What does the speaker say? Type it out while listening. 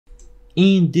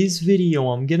In this video,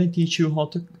 I'm gonna teach you how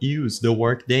to use the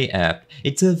Workday app.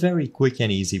 It's a very quick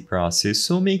and easy process,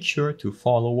 so make sure to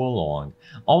follow along.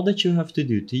 All that you have to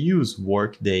do to use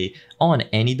Workday on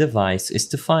any device is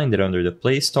to find it under the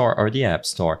Play Store or the App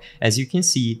Store. As you can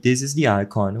see, this is the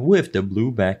icon with the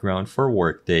blue background for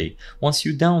Workday. Once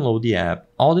you download the app,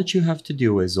 all that you have to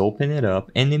do is open it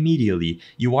up and immediately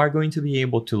you are going to be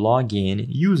able to log in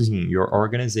using your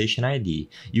organization ID.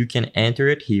 You can enter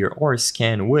it here or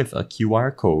scan with a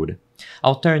QR code.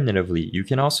 Alternatively, you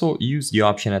can also use the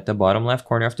option at the bottom left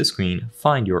corner of the screen,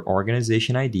 find your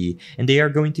organization ID, and they are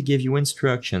going to give you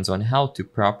instructions on how to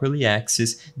properly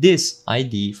access this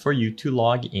ID for you to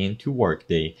log into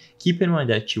Workday. Keep in mind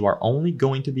that you are only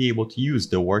going to be able to use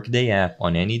the Workday app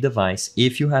on any device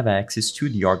if you have access to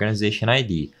the organization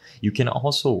ID. You can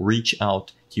also reach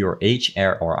out to your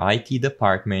HR or IT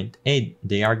department and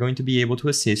they are going to be able to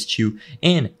assist you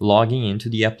in logging into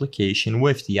the application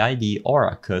with the ID or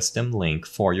a custom link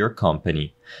for your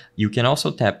company. You can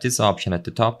also tap this option at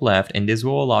the top left and this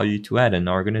will allow you to add an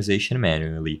organization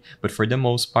manually, but for the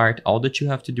most part, all that you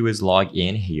have to do is log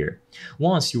in here.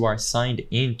 Once you are signed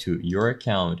into your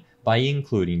account, by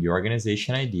including the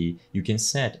organization ID, you can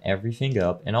set everything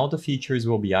up and all the features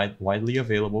will be widely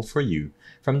available for you.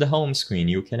 From the home screen,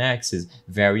 you can access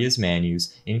various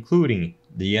menus, including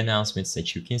the announcements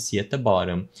that you can see at the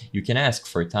bottom. You can ask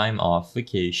for time off,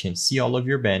 vacation, see all of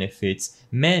your benefits,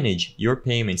 manage your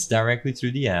payments directly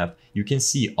through the app. You can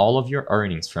see all of your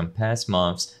earnings from past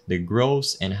months, the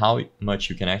gross and how much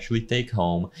you can actually take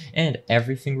home, and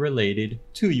everything related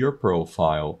to your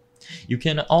profile. You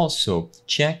can also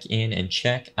check in and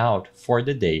check out for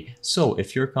the day. So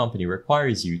if your company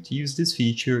requires you to use this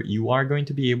feature, you are going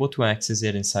to be able to access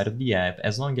it inside of the app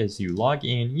as long as you log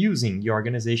in using the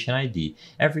organization ID.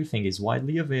 Everything is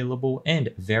widely available and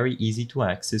very easy to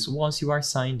access once you are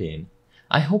signed in.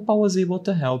 I hope I was able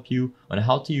to help you on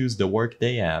how to use the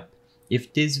Workday app.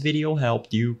 If this video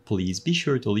helped you, please be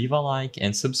sure to leave a like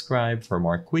and subscribe for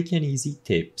more quick and easy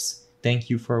tips. Thank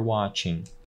you for watching.